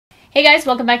Hey guys,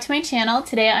 welcome back to my channel.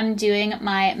 Today I'm doing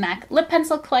my MAC lip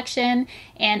pencil collection,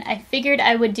 and I figured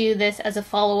I would do this as a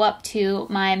follow-up to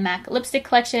my MAC lipstick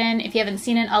collection. If you haven't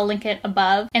seen it, I'll link it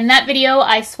above. In that video,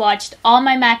 I swatched all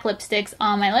my MAC lipsticks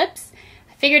on my lips.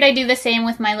 I figured I'd do the same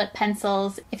with my lip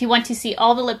pencils. If you want to see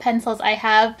all the lip pencils I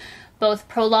have, both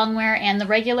Pro Longwear and the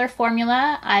regular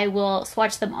formula, I will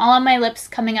swatch them all on my lips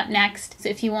coming up next. So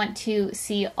if you want to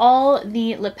see all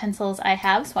the lip pencils I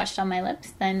have swatched on my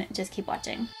lips, then just keep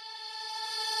watching.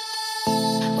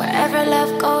 Wherever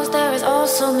love goes, there is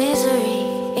also misery.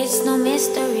 It's no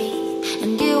mystery.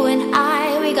 And you and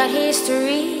I, we got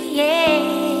history, yeah.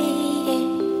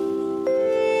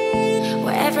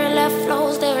 Wherever love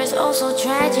flows, there is also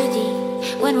tragedy.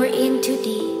 When we're in too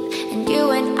deep. And you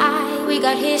and I, we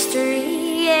got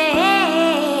history, yeah.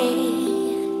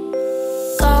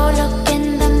 Go look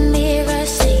in the mirror,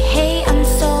 say, hey, I'm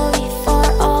sorry for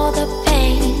all the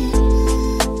pain.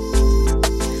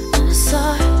 I'm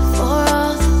sorry.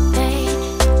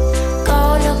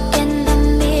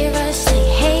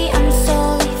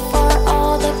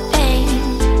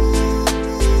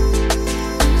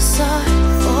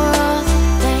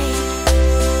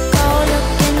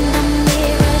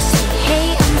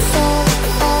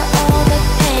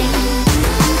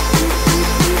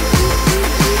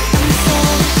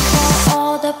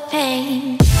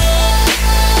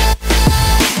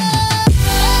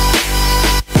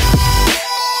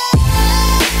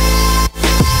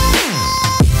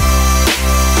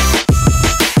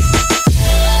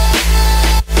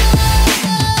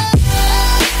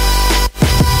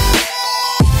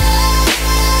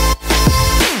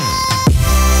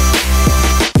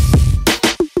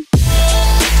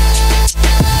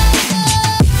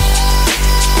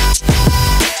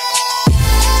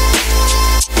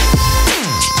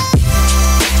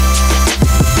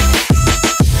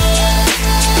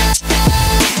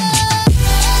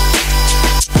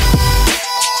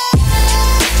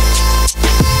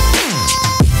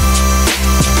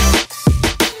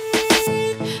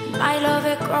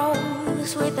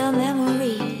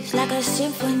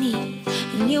 Symphony,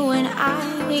 and you and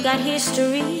I, we got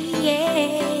history,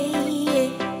 yeah.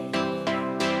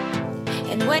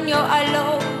 And when you're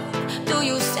alone, do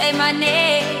you say my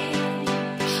name,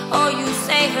 or you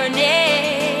say her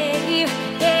name,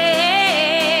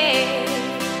 yeah.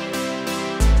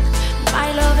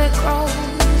 My love, it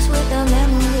grows with the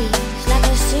memories, like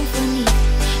a symphony,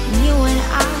 and you and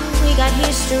I, we got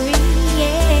history,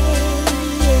 yeah.